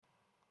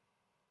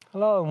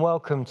Hello and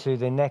welcome to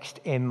the next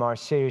in my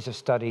series of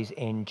studies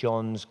in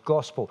John's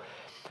Gospel.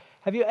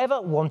 Have you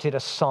ever wanted a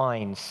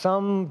sign,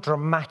 some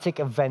dramatic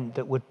event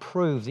that would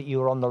prove that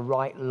you're on the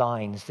right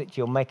lines, that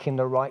you're making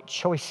the right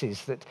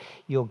choices, that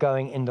you're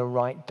going in the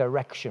right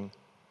direction?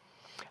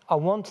 I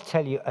want to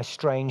tell you a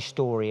strange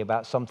story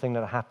about something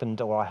that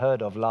happened or I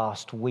heard of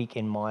last week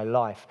in my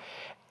life.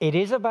 It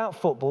is about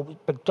football,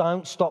 but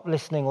don't stop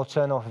listening or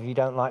turn off if you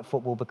don't like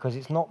football, because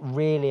it's not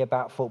really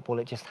about football.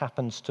 It just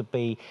happens to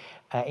be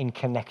in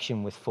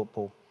connection with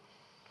football.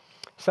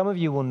 Some of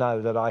you will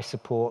know that I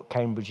support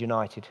Cambridge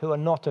United, who are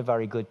not a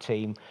very good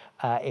team,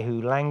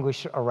 who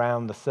languish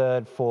around the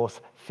third,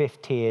 fourth,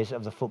 fifth tiers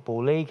of the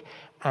Football League.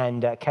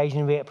 And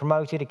occasionally we get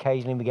promoted,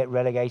 occasionally we get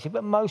relegated,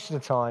 but most of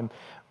the time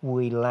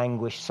we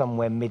languish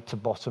somewhere mid to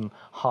bottom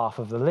half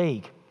of the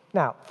league.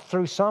 Now,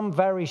 through some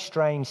very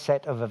strange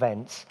set of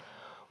events,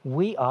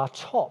 we are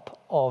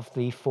top of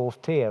the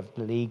fourth tier of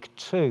League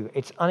Two.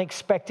 It's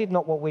unexpected,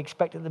 not what we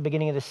expected at the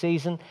beginning of the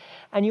season.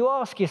 And you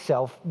ask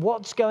yourself,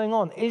 what's going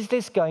on? Is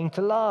this going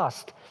to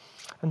last?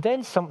 And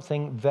then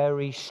something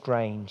very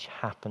strange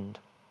happened.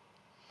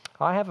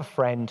 I have a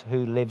friend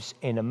who lives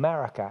in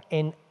America,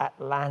 in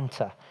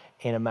Atlanta,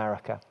 in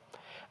America.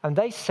 And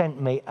they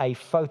sent me a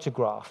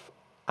photograph.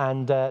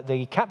 And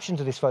the caption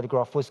to this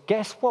photograph was,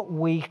 "Guess what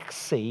we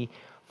see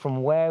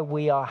from where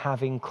we are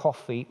having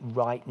coffee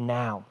right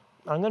now?"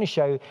 I'm going to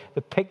show you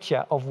the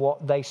picture of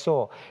what they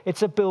saw.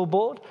 It's a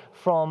billboard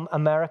from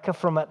America,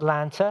 from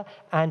Atlanta,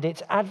 and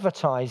it's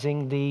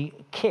advertising the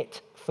kit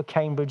for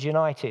Cambridge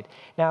United.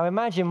 Now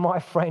imagine my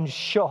friend's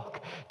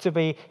shock to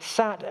be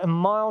sat and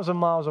miles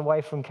away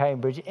from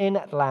Cambridge in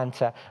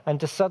Atlanta and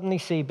to suddenly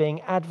see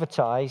being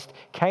advertised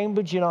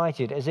Cambridge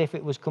United as if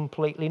it was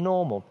completely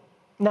normal.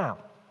 Now,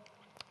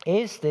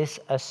 is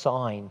this a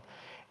sign?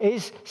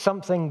 Is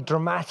something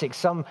dramatic,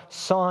 some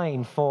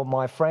sign for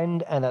my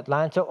friend in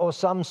Atlanta or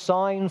some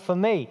sign for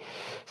me?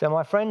 So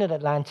my friend in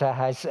Atlanta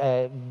has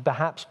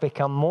perhaps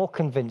become more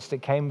convinced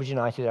that Cambridge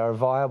United are a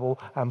viable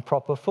and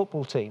proper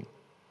football team.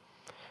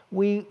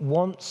 We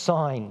want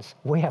signs.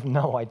 We have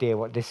no idea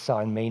what this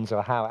sign means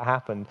or how it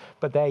happened,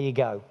 but there you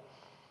go.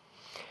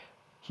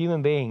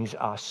 Human beings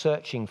are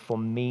searching for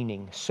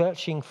meaning,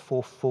 searching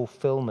for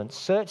fulfillment,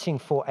 searching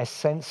for a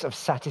sense of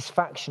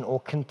satisfaction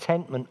or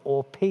contentment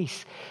or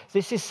peace.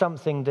 This is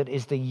something that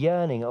is the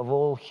yearning of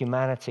all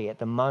humanity at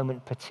the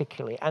moment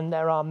particularly. And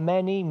there are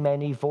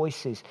many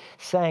voices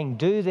saying,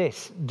 do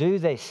this, do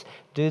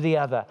the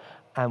other,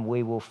 and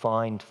we will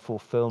find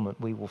fulfillment,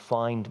 we will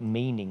find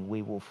meaning,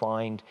 we will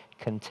find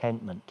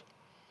contentment.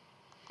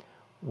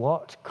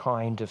 What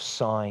kind of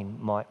sign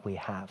might we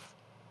have?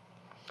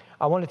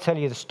 I want to tell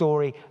you the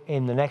story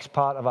in the next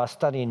part of our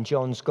study in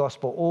John's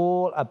Gospel,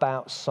 all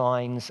about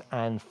signs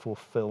and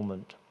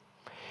fulfillment.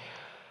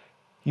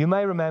 You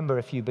may remember,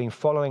 if you've been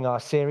following our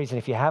series, and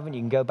if you haven't,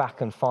 you can go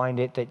back and find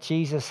it, that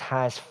Jesus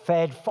has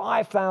fed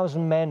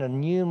 5,000 men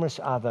and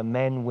numerous other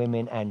men,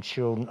 women, and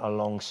children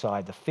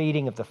alongside the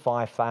feeding of the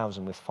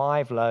 5,000 with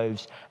 5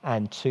 loaves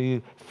and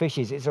 2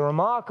 fishes. It's a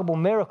remarkable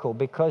miracle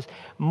because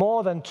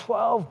more than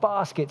 12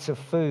 baskets of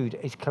food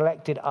is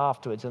collected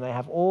afterwards, and they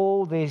have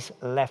all this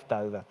left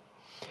over.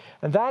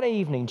 And that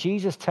evening,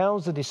 Jesus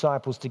tells the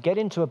disciples to get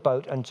into a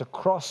boat and to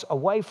cross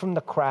away from the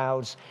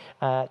crowds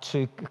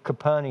to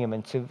Capernaum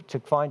and to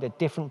find a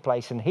different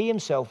place. And he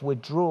himself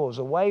withdraws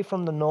away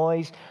from the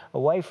noise,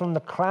 away from the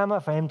clamor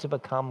for him to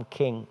become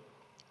king.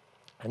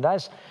 And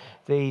as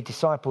the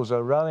disciples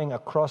are rowing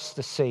across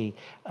the Sea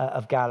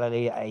of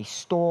Galilee, a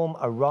storm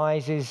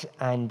arises,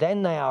 and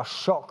then they are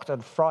shocked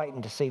and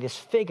frightened to see this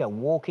figure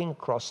walking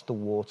across the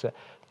water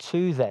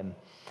to them.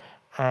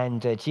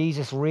 And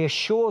Jesus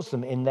reassures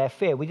them in their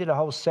fear. We did a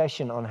whole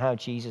session on how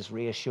Jesus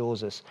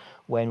reassures us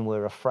when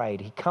we're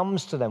afraid. He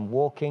comes to them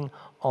walking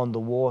on the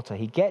water.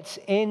 He gets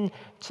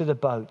into the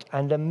boat,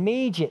 and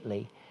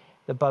immediately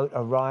the boat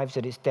arrives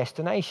at its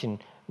destination,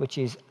 which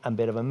is a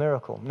bit of a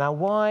miracle. Now,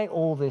 why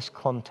all this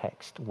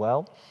context?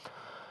 Well,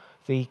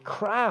 the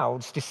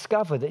crowds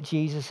discover that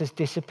Jesus has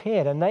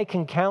disappeared, and they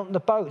can count the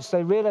boats.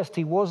 They realized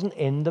he wasn't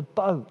in the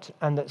boat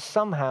and that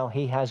somehow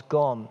he has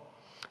gone.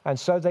 And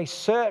so they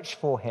search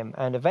for him,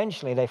 and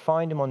eventually they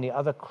find him on the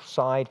other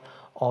side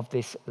of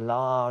this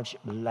large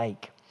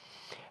lake.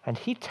 And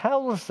he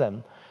tells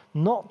them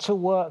not to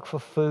work for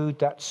food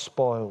that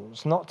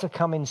spoils, not to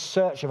come in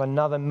search of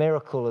another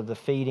miracle of the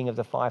feeding of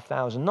the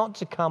 5,000, not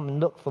to come and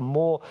look for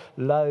more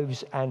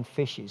loaves and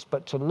fishes,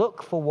 but to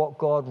look for what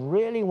God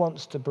really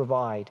wants to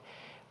provide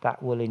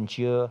that will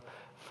endure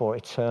for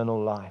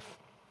eternal life.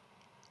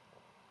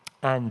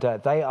 And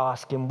they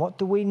ask him, what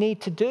do we need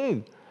to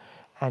do?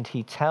 And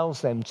he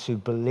tells them to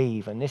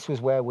believe. And this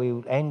was where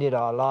we ended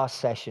our last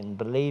session,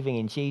 believing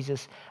in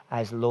Jesus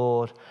as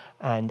Lord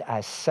and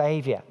as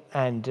Savior,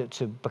 and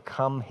to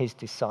become his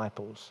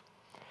disciples.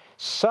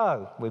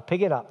 So we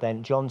pick it up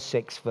then, John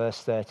 6,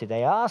 verse 30.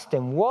 They asked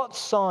him, what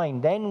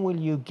sign then will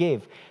you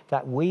give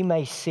that we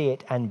may see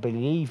it and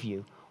believe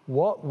you?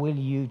 What will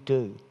you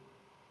do?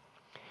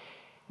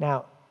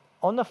 Now,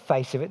 on the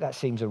face of it, that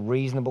seems a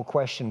reasonable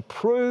question.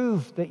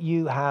 Prove that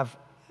you have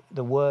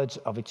the words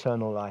of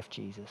eternal life,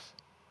 Jesus.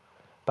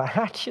 But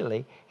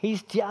actually,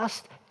 he's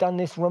just done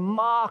this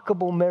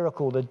remarkable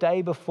miracle the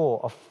day before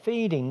of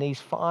feeding these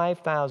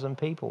 5,000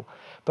 people.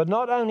 But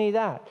not only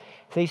that,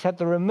 he's had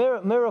the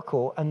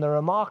miracle and the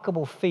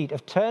remarkable feat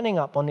of turning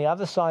up on the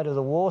other side of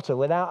the water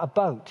without a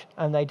boat,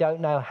 and they don't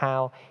know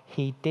how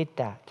he did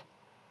that.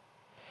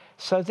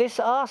 So this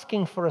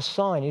asking for a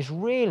sign is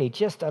really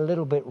just a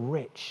little bit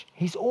rich.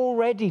 He's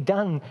already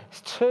done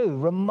 2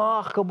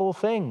 remarkable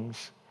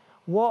things.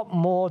 What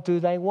more do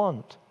they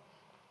want?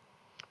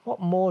 What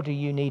more do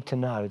you need to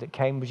know that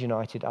Cambridge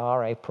United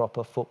are a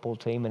proper football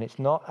team and it's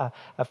not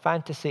a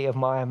fantasy of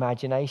my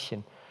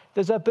imagination?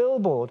 There's a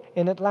billboard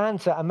in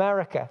Atlanta,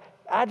 America,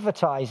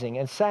 advertising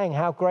and saying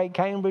how great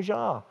Cambridge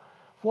are.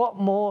 What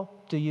more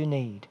do you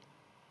need?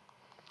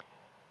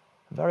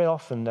 Very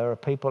often there are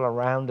people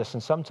around us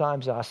and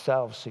sometimes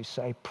ourselves who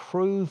say,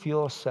 prove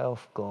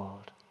yourself,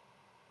 God.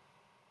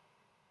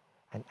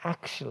 And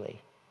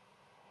actually,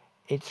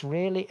 it's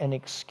really an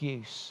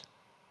excuse.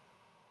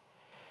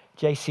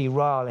 J.C.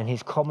 Ryle, in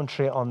his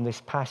commentary on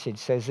this passage,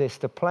 says this: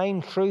 the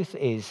plain truth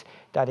is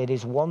that it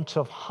is want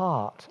of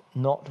heart,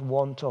 not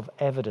want of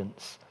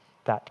evidence,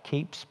 that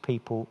keeps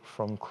people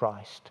from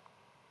Christ.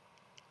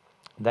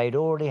 They'd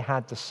already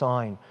had the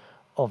sign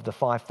of the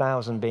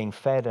 5,000 being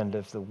fed and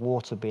of the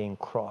water being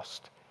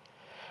crossed.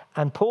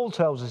 And Paul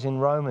tells us in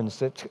Romans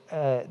that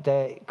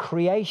the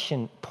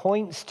creation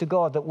points to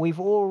God, that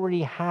we've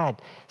already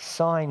had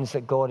signs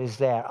that God is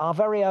there. Our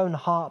very own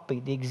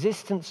heartbeat, the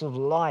existence of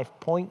life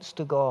points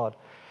to God,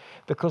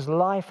 because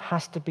life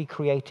has to be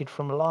created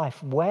from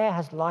life. Where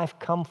has life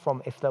come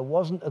from if there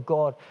wasn't a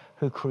God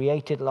who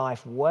created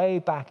life way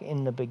back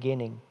in the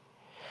beginning?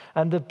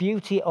 And the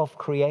beauty of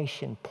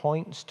creation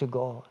points to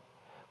God.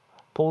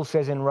 Paul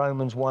says in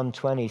Romans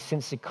 1:20,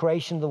 since the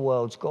creation of the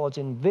worlds, God's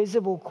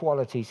invisible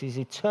qualities, his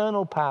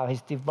eternal power,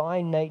 his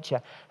divine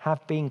nature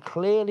have been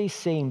clearly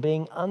seen,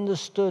 being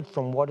understood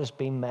from what has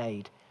been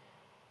made,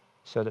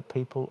 so that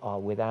people are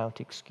without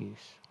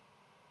excuse.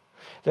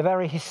 The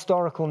very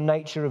historical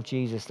nature of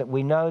Jesus, that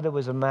we know there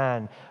was a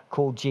man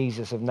called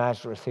Jesus of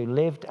Nazareth who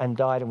lived and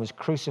died and was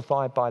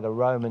crucified by the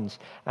Romans,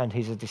 and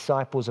his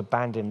disciples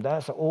abandoned him.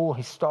 That's all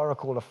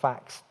historical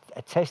facts,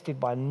 attested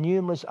by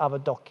numerous other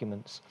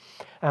documents.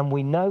 And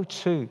we know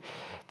too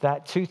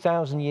that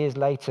 2,000 years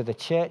later the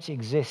church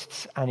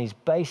exists and is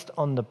based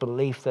on the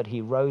belief that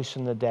he rose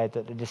from the dead,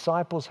 that the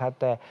disciples had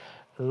their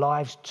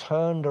lives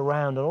turned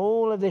around, and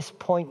all of this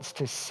points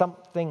to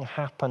something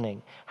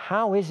happening.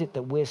 How is it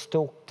that we're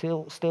still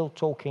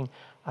talking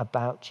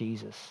about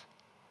Jesus?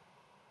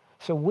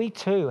 So we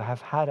too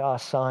have had our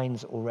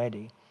signs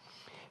already.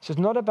 So it's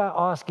not about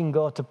asking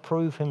God to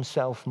prove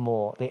himself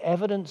more. The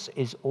evidence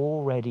is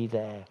already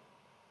there.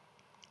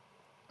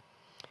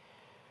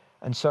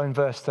 And so in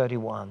verse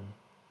 31,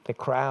 the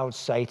crowds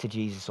say to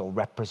Jesus, or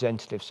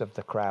representatives of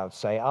the crowd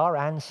say, our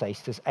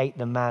ancestors ate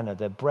the manna,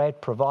 the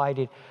bread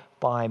provided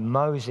by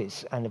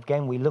Moses. And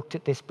again, we looked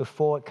at this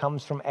before. It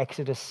comes from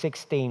Exodus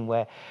 16,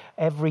 where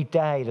every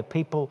day the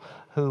people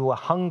who were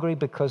hungry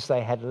because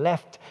they had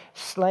left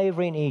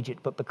slavery in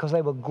Egypt, but because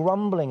they were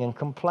grumbling and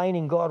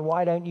complaining, God,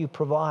 why don't you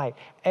provide?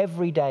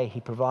 Every day he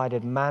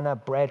provided manna,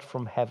 bread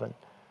from heaven.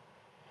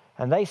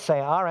 And they say,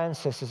 our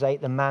ancestors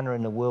ate the manna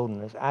in the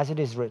wilderness. As it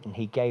is written,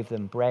 he gave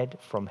them bread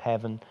from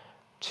heaven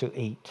to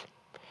eat.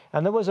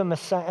 And there was a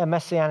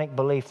messianic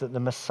belief that the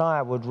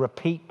Messiah would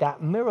repeat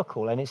that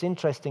miracle. And it's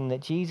interesting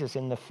that Jesus,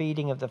 in the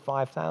feeding of the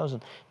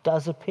 5,000,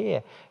 does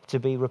appear to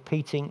be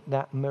repeating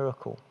that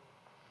miracle.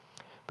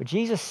 But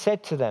Jesus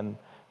said to them,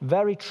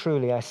 very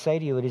truly, I say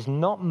to you, it is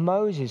not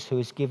Moses who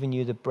has given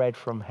you the bread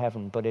from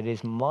heaven, but it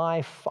is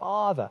my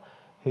Father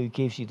who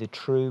gives you the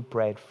true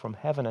bread from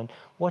heaven. And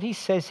what he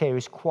says here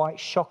is quite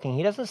shocking.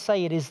 He doesn't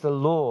say it is the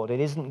Lord.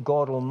 It isn't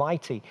God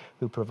Almighty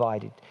who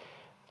provided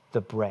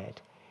the bread.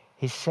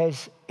 He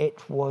says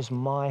it was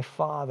my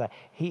Father.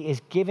 He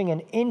is giving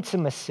an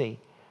intimacy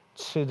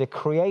to the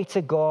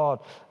Creator God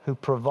who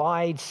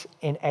provides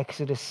in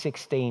Exodus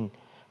 16,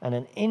 and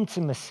an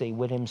intimacy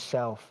with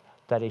himself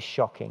that is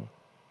shocking.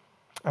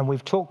 And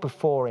we've talked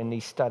before in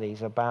these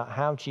studies about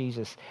how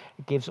Jesus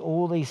gives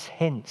all these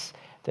hints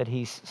that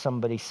he's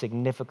somebody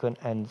significant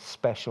and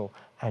special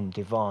and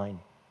divine.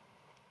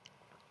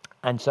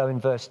 And so in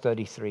verse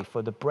 33,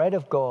 for the bread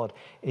of God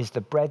is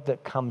the bread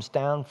that comes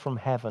down from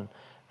heaven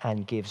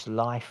and gives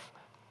life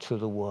to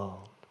the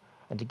world.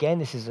 And again,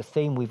 this is a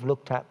theme we've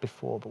looked at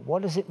before, but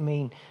what does it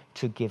mean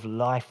to give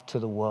life to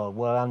the world?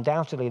 Well,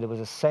 undoubtedly, there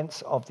was a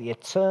sense of the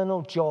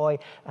eternal joy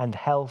and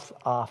health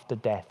after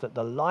death, that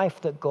the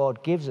life that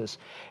God gives us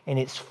in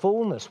its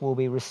fullness will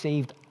be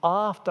received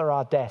after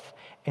our death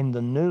in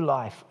the new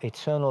life,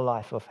 eternal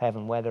life of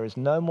heaven, where there is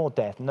no more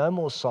death, no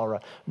more sorrow,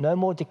 no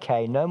more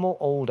decay, no more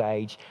old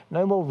age,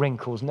 no more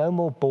wrinkles, no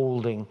more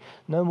balding,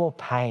 no more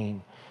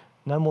pain,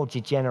 no more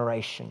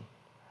degeneration.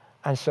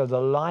 And so the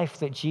life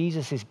that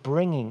Jesus is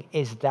bringing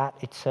is that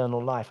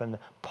eternal life, and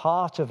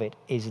part of it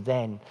is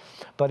then.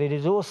 But it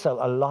is also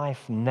a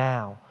life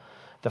now.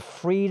 The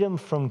freedom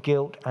from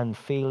guilt and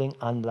feeling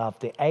unloved,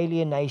 the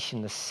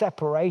alienation, the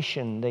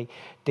separation, the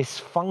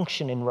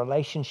dysfunction in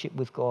relationship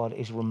with God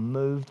is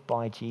removed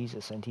by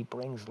Jesus, and he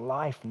brings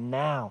life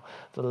now,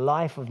 the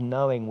life of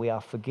knowing we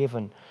are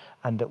forgiven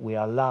and that we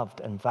are loved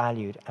and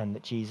valued and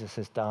that Jesus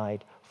has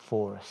died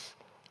for us.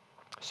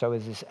 So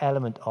there's this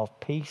element of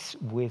peace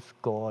with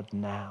God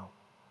now.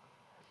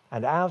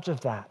 And out of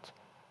that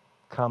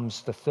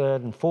comes the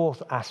third and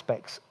fourth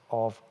aspects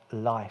of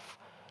life,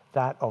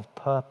 that of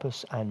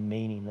purpose and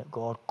meaning, that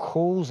God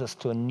calls us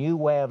to a new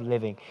way of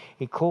living.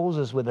 He calls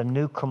us with a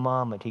new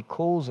commandment. He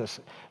calls us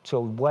to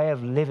a way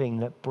of living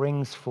that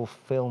brings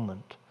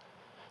fulfillment.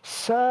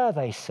 Sir,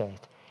 they said,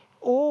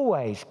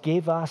 always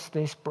give us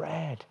this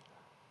bread.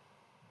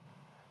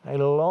 They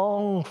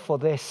long for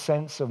this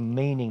sense of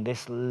meaning,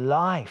 this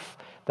life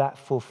that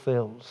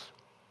fulfills.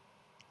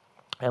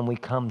 And we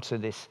come to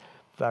this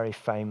very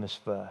famous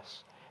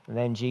verse. And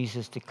then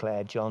Jesus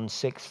declared, John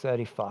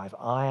 6:35,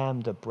 I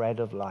am the bread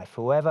of life.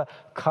 Whoever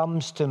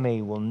comes to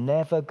me will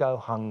never go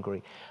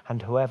hungry,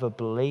 and whoever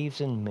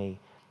believes in me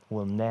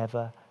will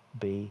never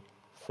be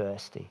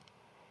thirsty.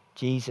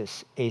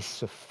 Jesus is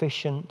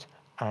sufficient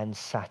and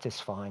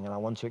satisfying. And I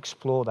want to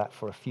explore that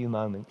for a few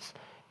moments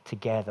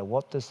together.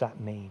 What does that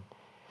mean?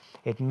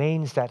 It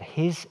means that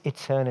his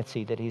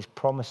eternity that he's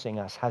promising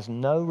us has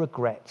no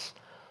regrets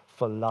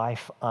for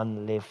life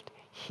unlived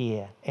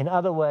here. In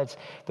other words,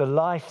 the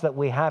life that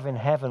we have in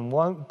heaven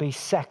won't be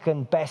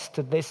second best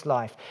to this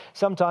life.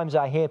 Sometimes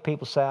I hear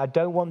people say, I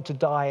don't want to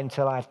die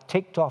until I've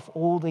ticked off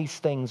all these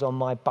things on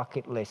my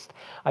bucket list.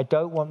 I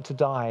don't want to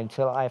die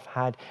until I've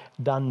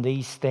done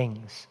these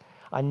things.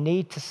 I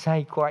need to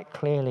say quite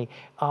clearly,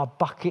 our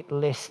bucket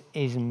list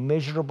is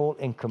miserable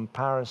in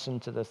comparison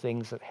to the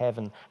things that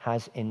heaven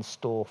has in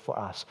store for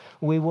us.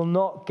 We will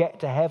not get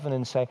to heaven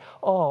and say,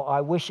 oh, I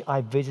wish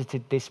I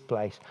visited this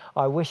place.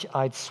 I wish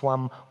I'd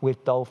swum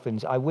with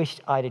dolphins. I wish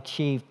I'd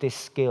achieved this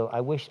skill. I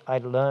wish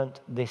I'd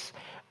learnt this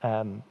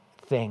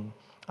thing.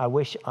 I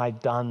wish I'd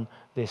done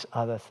this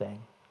other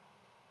thing.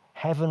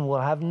 Heaven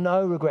will have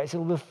no regrets. It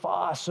will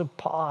far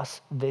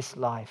surpass this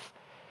life.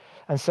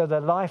 And so the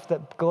life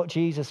that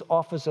Jesus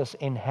offers us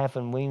in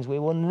heaven means we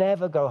will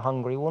never go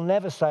hungry. We'll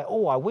never say,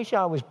 oh, I wish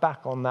I was back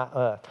on that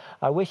earth.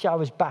 I wish I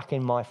was back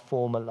in my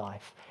former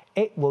life.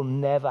 It will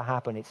never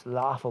happen. It's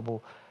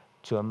laughable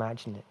to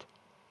imagine it.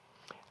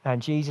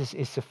 And Jesus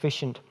is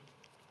sufficient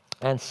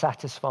and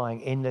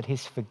satisfying in that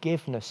his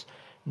forgiveness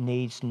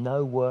needs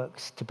no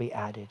works to be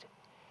added.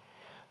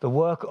 The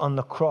work on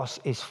the cross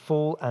is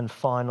full and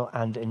final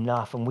and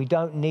enough. And we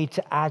don't need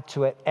to add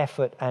to it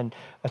effort and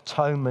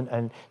atonement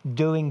and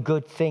doing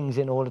good things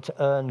in order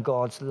to earn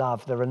God's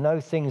love. There are no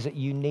things that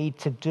you need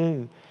to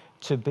do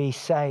to be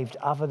saved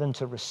other than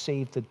to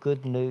receive the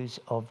good news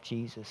of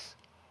Jesus.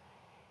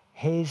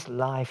 His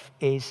life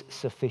is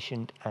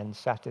sufficient and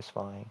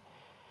satisfying.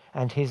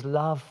 And his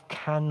love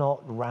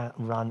cannot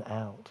run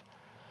out.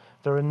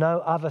 There are no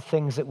other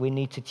things that we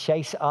need to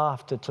chase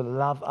after to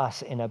love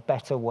us in a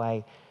better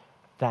way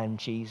than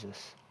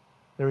Jesus.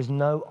 There is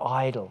no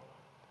idol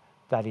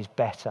that is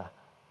better.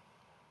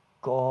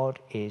 God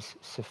is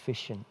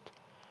sufficient.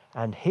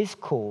 And his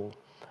call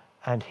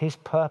and his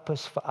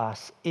purpose for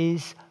us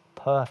is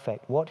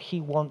perfect. What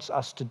he wants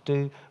us to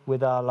do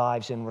with our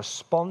lives in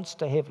response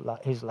to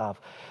his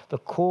love, the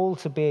call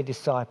to be a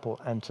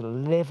disciple and to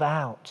live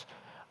out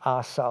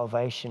our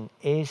salvation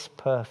is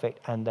perfect,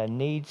 and there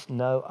needs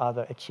no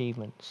other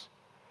achievements.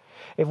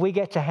 If we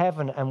get to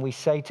heaven and we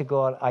say to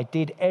God, I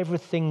did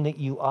everything that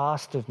you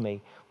asked of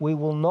me, we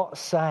will not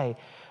say,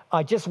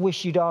 I just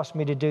wish you'd asked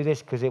me to do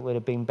this because it would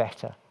have been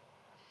better.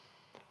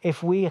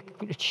 If we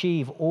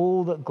achieve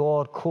all that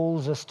God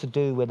calls us to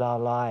do with our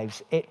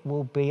lives, it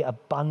will be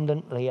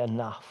abundantly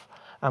enough.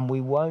 And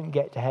we won't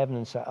get to heaven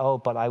and say, oh,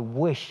 but I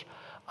wish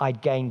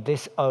I'd gained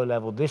this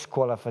O-level, this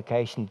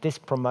qualification, this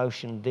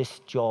promotion, this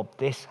job,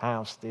 this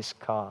house, this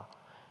car,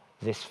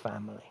 this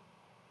family.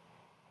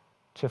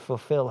 To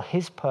fulfill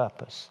his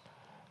purpose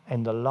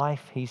and the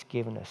life he's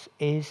given us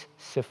is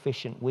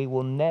sufficient. We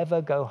will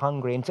never go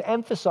hungry. And to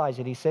emphasize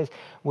it, he says,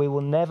 we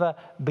will never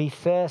be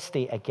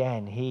thirsty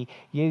again. He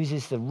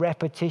uses the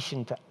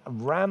repetition to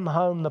ram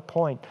home the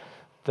point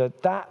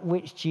that that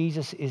which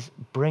Jesus is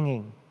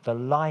bringing, the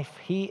life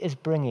he is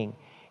bringing,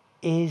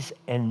 is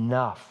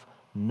enough.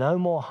 No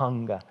more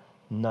hunger,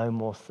 no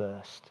more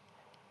thirst.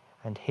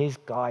 And his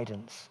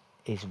guidance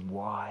is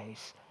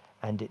wise,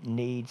 and it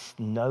needs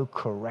no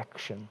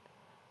correction.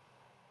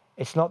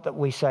 It's not that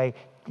we say,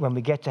 when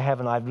we get to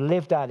heaven, I've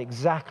lived out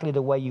exactly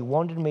the way you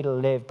wanted me to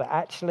live, but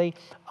actually,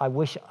 I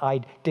wish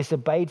I'd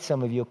disobeyed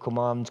some of your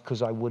commands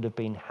because I would have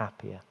been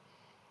happier.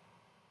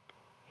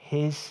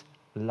 His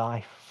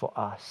life for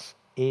us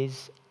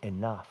is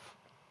enough.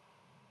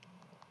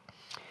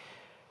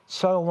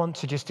 So I want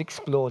to just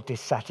explore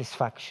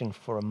dissatisfaction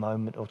for a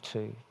moment or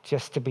two,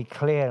 just to be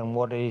clear on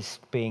what is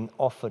being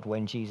offered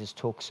when Jesus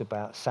talks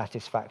about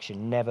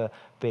satisfaction, never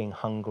being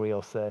hungry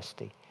or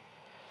thirsty.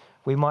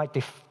 We might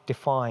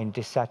define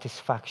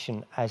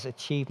dissatisfaction as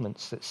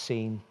achievements that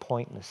seem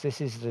pointless. This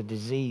is the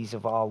disease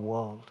of our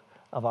world,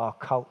 of our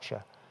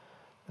culture,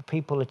 The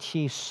people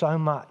achieve so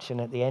much and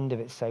at the end of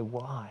it say,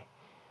 why?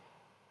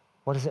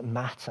 What does it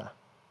matter?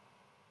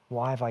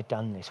 Why have I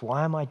done this?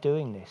 Why am I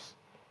doing this?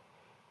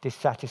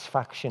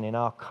 Dissatisfaction in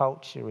our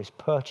culture is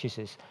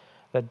purchases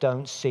that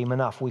don't seem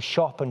enough. We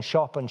shop and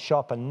shop and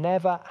shop and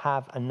never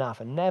have enough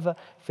and never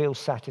feel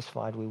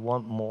satisfied. We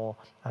want more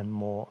and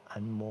more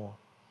and more.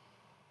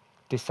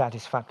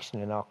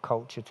 Dissatisfaction in our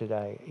culture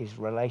today is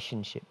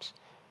relationships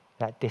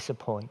that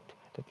disappoint,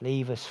 that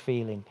leave us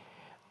feeling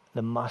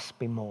there must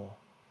be more.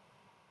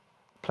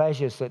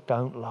 Pleasures that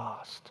don't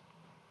last.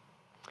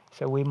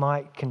 So we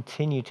might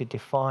continue to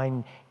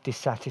define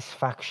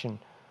dissatisfaction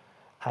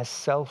as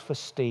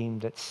self-esteem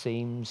that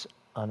seems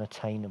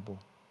unattainable.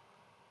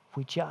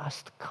 We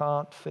just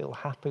can't feel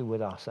happy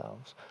with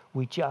ourselves.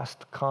 We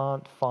just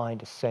can't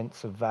find a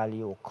sense of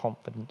value or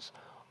confidence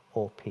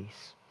or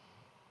peace.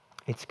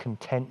 It's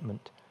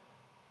contentment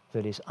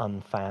that is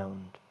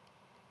unfound.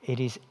 It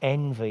is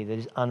envy that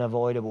is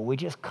unavoidable. We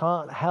just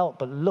can't help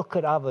but look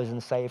at others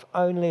and say, if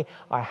only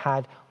I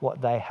had what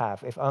they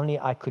have, if only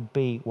I could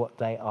be what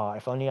they are,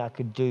 if only I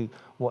could do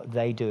what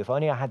they do, if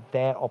only I had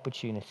their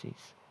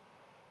opportunities.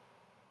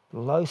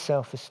 Low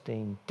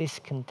self-esteem,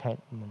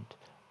 discontentment,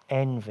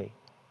 envy,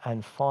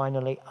 and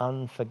finally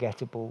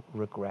unforgettable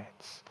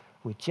regrets.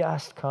 We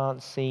just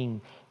can't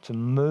seem to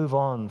move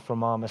on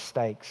from our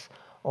mistakes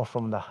or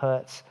from the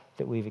hurts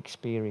that we've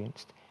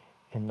experienced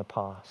in the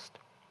past.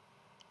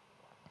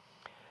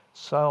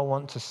 So I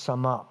want to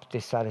sum up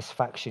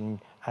dissatisfaction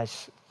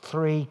as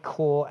 3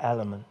 core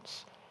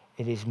elements.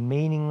 It is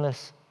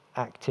meaningless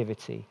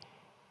activity.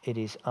 It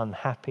is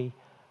unhappy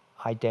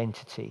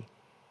identity.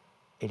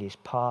 It is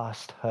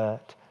past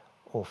hurt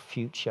or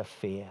future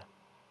fear.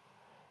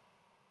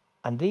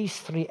 And these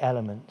 3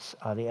 elements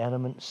are the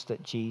elements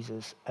that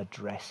Jesus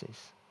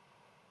addresses.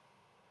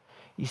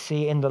 You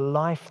see, in the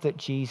life that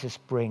Jesus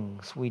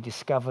brings, we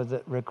discover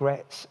that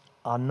regrets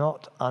are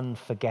not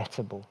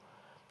unforgettable,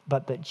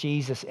 but that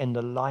Jesus, in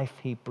the life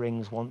he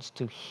brings, wants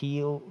to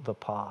heal the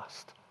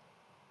past.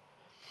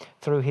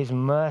 Through his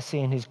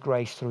mercy and his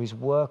grace, through his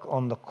work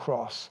on the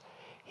cross,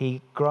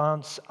 he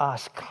grants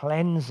us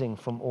cleansing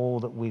from all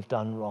that we've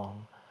done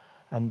wrong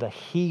and the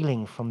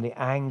healing from the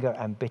anger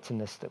and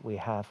bitterness that we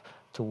have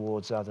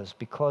towards others,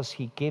 because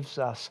he gives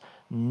us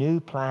new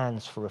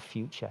plans for a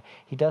future.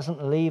 He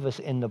doesn't leave us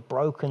in the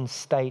broken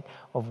state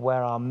of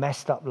where our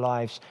messed up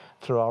lives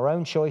through our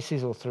own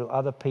choices or through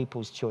other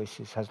people's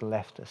choices has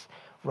left us.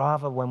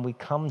 Rather, when we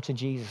come to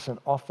Jesus and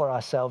offer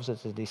ourselves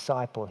as a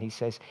disciple, he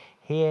says,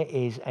 here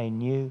is a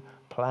new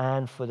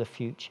plan for the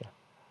future.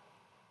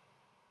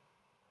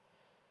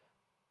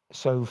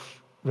 So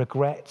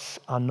regrets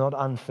are not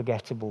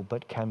unforgettable,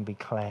 but can be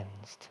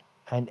cleansed.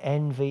 And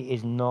envy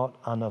is not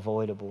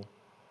unavoidable.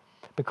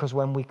 Because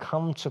when we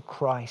come to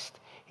Christ,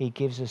 he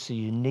gives us a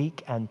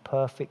unique and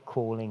perfect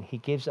calling. He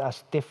gives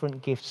us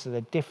different gifts that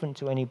are different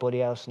to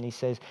anybody else. And he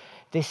says,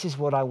 this is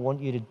what I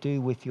want you to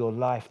do with your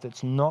life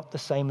that's not the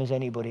same as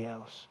anybody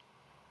else.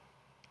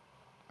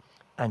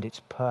 And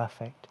it's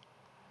perfect.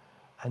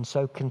 And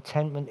so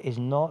contentment is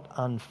not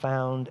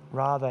unfound,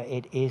 rather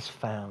it is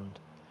found.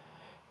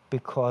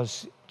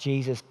 Because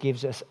Jesus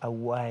gives us a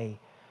way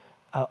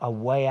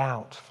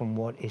out from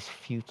what is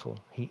futile.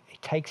 He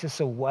takes us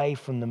away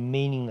from the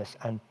meaningless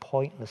and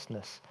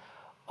pointlessness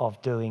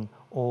of doing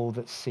all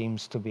that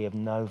seems to be of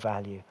no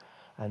value.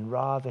 And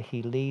rather,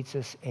 he leads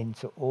us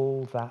into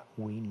all that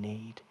we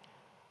need.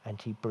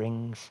 And he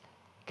brings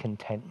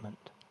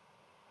contentment.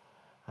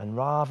 And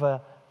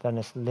rather than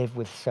us live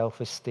with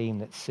self-esteem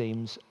that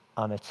seems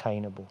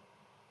unattainable,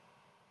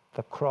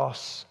 the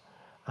cross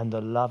and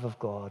the love of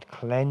God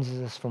cleanses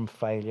us from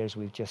failure, as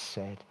we've just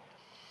said,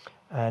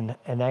 and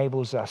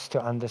enables us to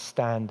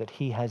understand that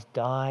he has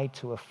died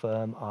to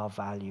affirm our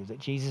value, that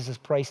Jesus has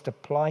placed a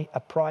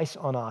price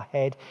on our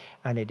head,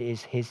 and it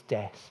is his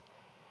death.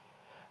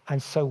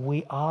 And so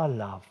we are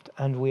loved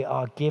and we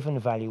are given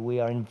value. We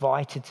are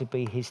invited to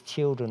be his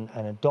children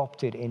and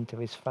adopted into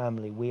his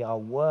family. We are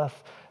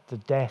worth the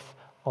death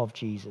of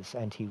Jesus,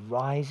 and he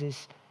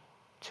rises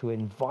to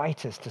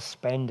invite us to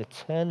spend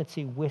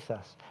eternity with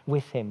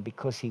him,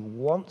 because he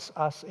wants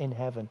us in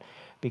heaven,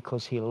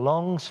 because he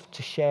longs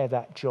to share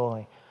that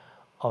joy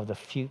of the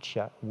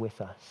future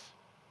with us.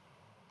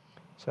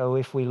 So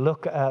if we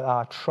look at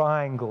our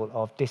triangle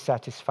of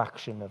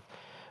dissatisfaction, of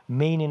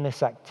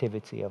meaningless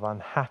activity, of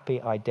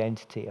unhappy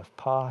identity, of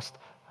past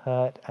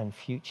hurt and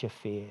future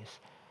fears,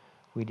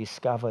 we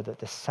discover that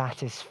the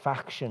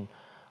satisfaction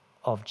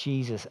of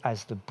Jesus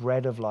as the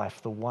bread of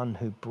life, the one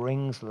who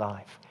brings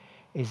life,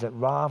 is that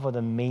rather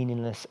than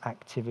meaningless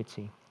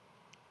activity,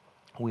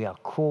 we are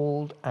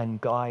called and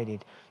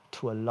guided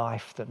to a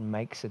life that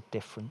makes a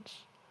difference,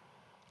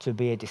 to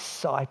be a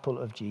disciple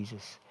of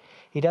Jesus.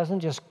 He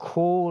doesn't just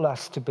call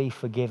us to be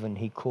forgiven,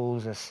 he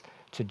calls us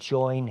to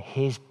join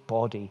his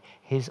body,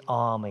 his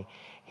army,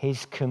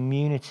 his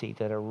community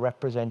that are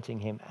representing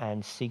him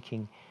and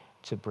seeking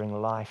to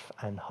bring life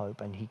and hope.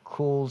 And he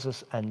calls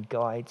us and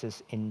guides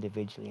us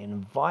individually and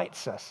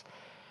invites us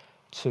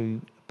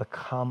to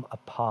become a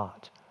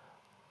part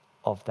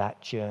of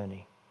that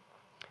journey.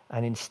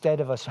 And instead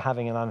of us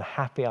having an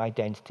unhappy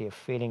identity of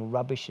feeling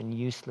rubbish and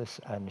useless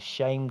and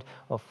ashamed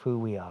of who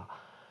we are,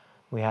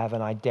 we have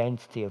an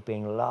identity of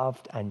being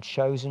loved and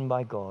chosen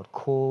by God,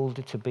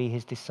 called to be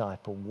his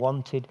disciple,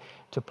 wanted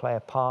to play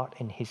a part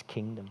in his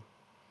kingdom.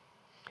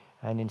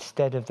 And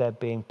instead of there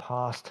being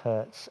past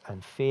hurts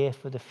and fear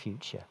for the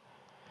future,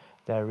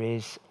 there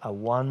is a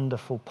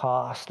wonderful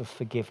past of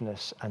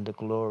forgiveness and a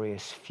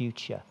glorious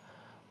future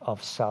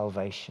of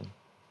salvation.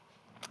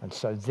 And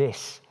so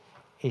this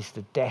is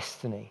the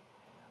destiny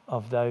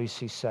of those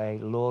who say,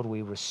 Lord,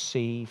 we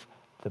receive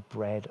the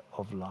bread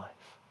of life.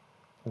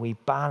 We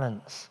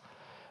balance,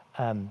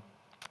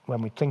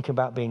 when we think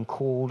about being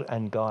called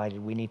and guided,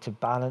 we need to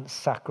balance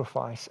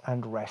sacrifice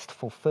and rest.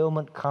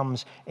 Fulfillment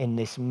comes in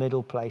this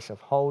middle place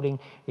of holding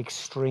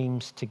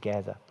extremes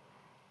together.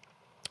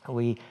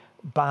 We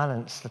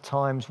balance the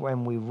times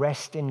when we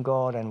rest in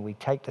God and we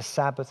take the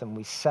Sabbath and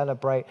we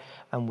celebrate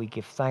and we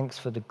give thanks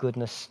for the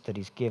goodness that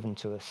he's given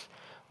to us,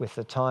 with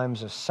the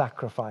times of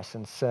sacrifice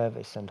and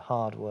service and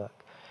hard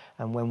work.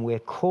 And when we're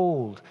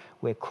called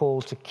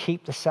to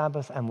keep the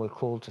Sabbath, and we're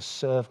called to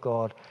serve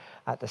God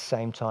at the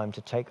same time,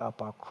 to take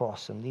up our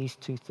cross. And these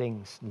two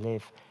things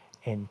live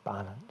in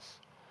balance.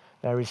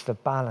 There is the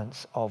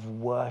balance of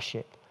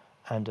worship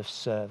and of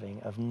serving,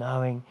 of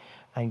knowing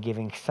and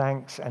giving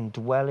thanks and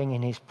dwelling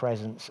in his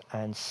presence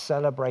and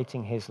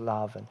celebrating his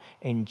love and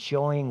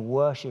enjoying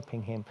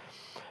worshiping him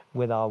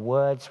with our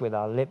words, with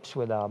our lips,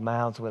 with our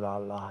mouths, with our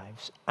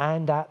lives,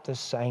 and at the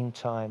same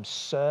time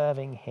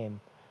serving him.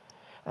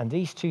 And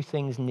these two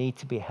things need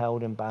to be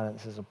held in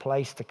balance. There's a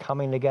place to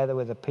coming together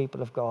with the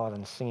people of God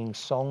and singing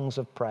songs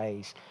of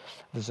praise.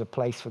 There's a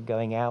place for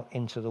going out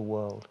into the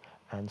world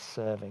and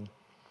serving.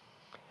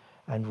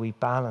 And we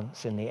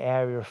balance in the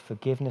area of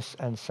forgiveness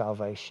and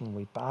salvation.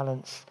 We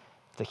balance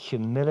the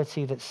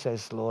humility that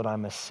says, Lord,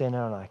 I'm a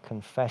sinner and I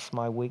confess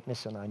my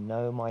weakness and I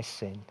know my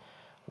sin.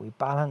 We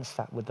balance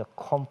that with the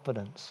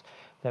confidence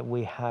that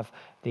we have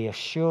the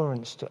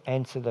assurance to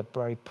enter the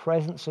very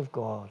presence of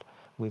God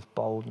with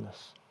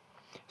boldness.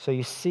 So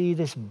you see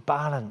this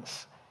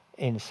balance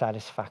in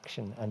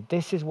satisfaction. And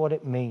this is what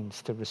it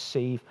means to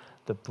receive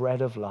the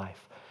bread of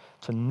life,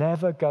 to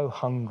never go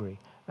hungry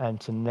and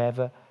to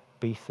never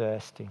be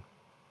thirsty.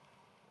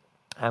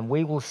 And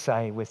we will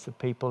say with the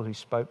people who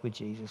spoke with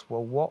Jesus,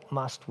 well, what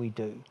must we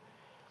do?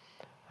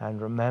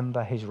 And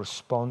remember, his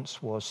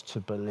response was to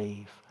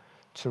believe,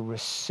 to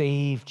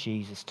receive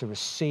Jesus, to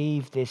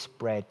receive this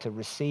bread, to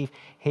receive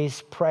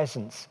his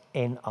presence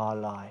in our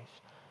lives.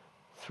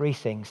 Three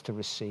things to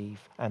receive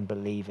and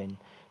believe in: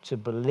 to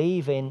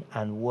believe in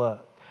and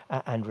work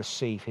and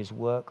receive his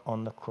work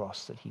on the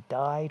cross, that he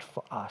died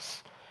for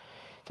us,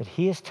 that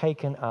he has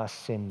taken our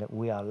sin, that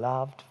we are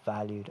loved,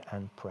 valued,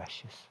 and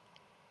precious.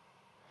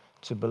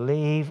 To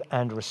believe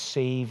and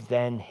receive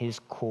then his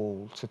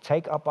call, to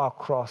take up our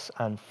cross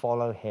and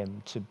follow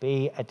him, to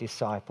be a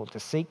disciple, to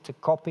seek to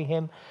copy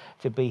him,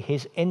 to be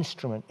his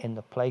instrument in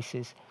the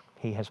places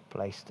he has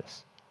placed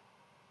us,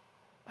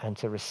 and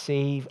to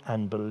receive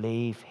and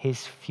believe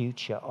his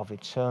future of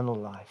eternal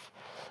life,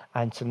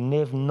 and to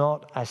live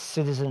not as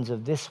citizens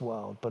of this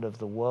world, but of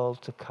the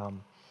world to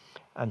come,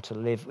 and to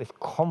live with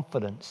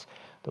confidence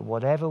that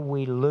whatever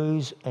we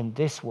lose in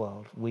this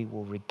world, we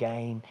will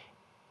regain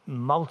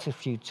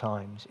multitude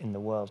times in the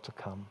world to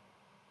come.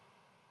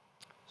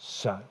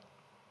 So,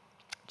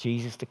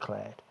 Jesus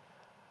declared,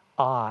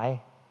 I,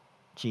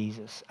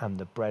 Jesus, am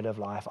the bread of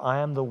life. I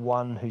am the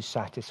one who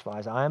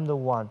satisfies. I am the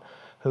one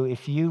who,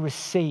 if you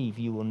receive,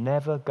 you will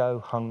never go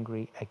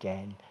hungry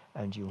again,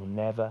 and you will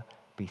never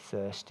be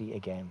thirsty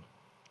again.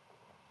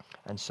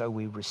 And so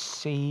we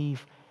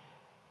receive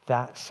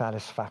that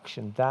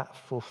satisfaction, that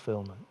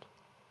fulfillment.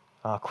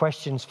 Our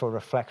questions for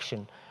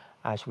reflection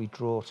as we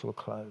draw to a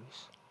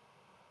close.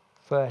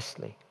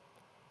 Firstly,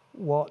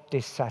 what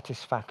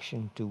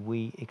dissatisfaction do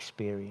we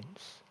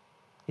experience?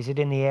 Is it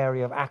in the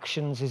area of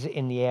actions? Is it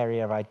in the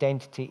area of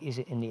identity? Is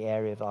it in the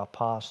area of our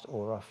past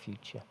or our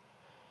future?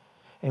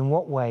 In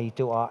what way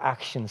do our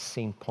actions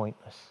seem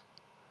pointless?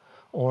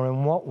 Or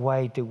in what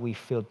way do we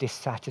feel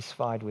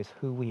dissatisfied with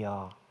who we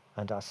are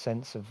and our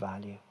sense of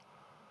value?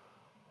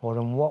 Or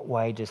in what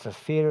way does the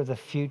fear of the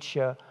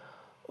future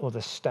or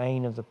the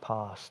stain of the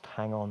past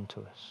hang on to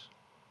us?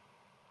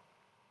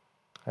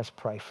 Let's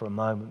pray for a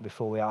moment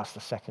before we ask the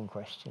second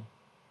question.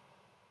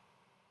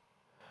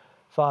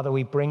 Father,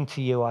 we bring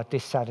to you our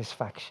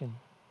dissatisfaction,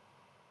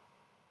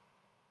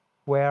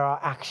 where our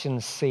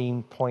actions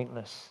seem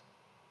pointless.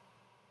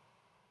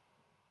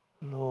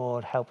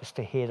 Lord, help us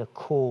to hear the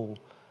call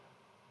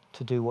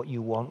to do what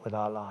you want with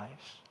our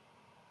lives.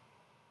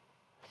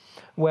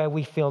 Where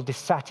we feel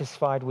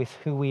dissatisfied with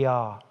who we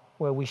are,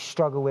 where we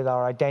struggle with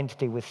our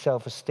identity, with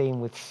self-esteem,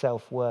 with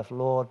self-worth,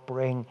 Lord,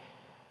 bring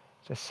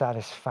the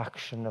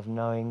satisfaction of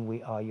knowing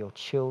we are your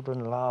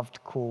children,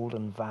 loved, called,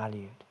 and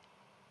valued.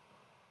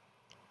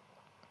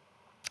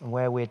 And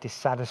where we're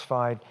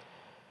dissatisfied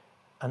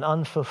and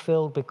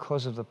unfulfilled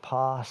because of the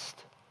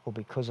past or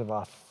because of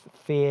our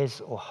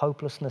fears or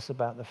hopelessness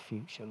about the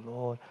future,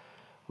 Lord,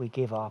 we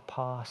give our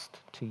past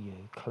to you.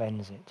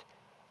 Cleanse it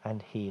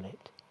and heal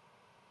it.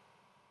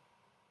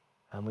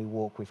 and we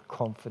walk with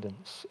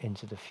confidence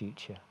into the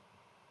future.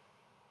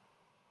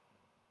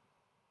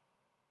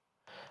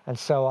 And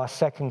so our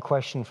second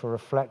question for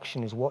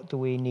reflection is, what do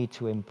we need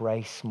to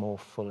embrace more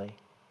fully?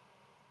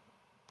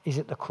 Is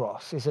it the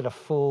cross? Is it a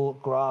full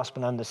grasp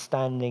and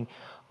understanding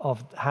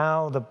of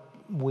how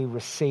we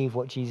receive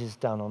what Jesus has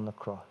done on the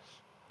cross?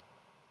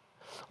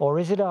 Or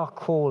is it our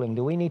calling?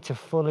 Do we need to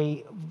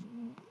fully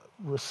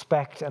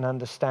respect and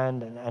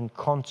understand and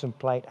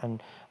contemplate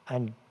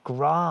and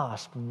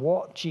grasp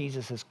what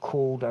Jesus has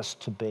called us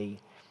to be?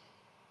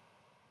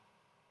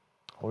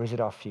 Or is it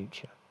our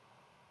future?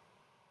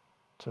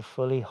 To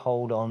fully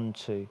hold on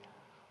to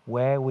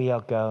where we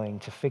are going,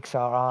 to fix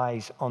our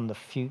eyes on the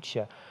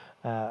future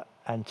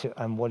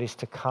and what is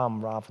to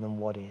come rather than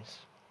what is.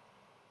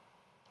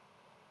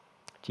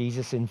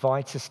 Jesus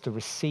invites us to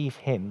receive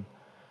him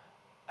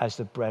as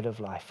the bread of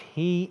life.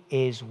 He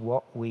is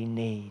what we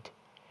need.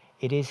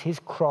 It is his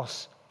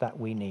cross that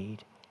we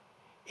need.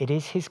 It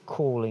is his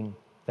calling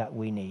that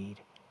we need.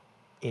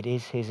 It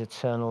is his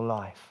eternal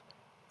life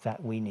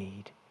that we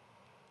need.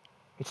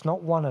 It's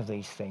not one of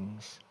these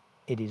things.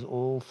 It is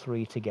all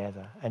three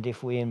together. And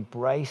if we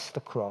embrace the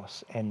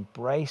cross,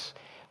 embrace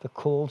the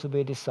call to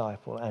be a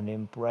disciple, and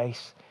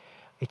embrace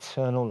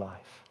eternal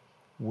life,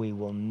 we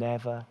will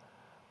never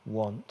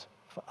want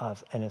for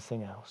us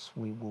anything else.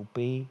 We will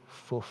be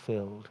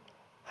fulfilled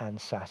and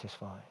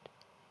satisfied.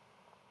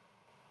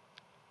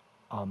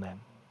 Amen.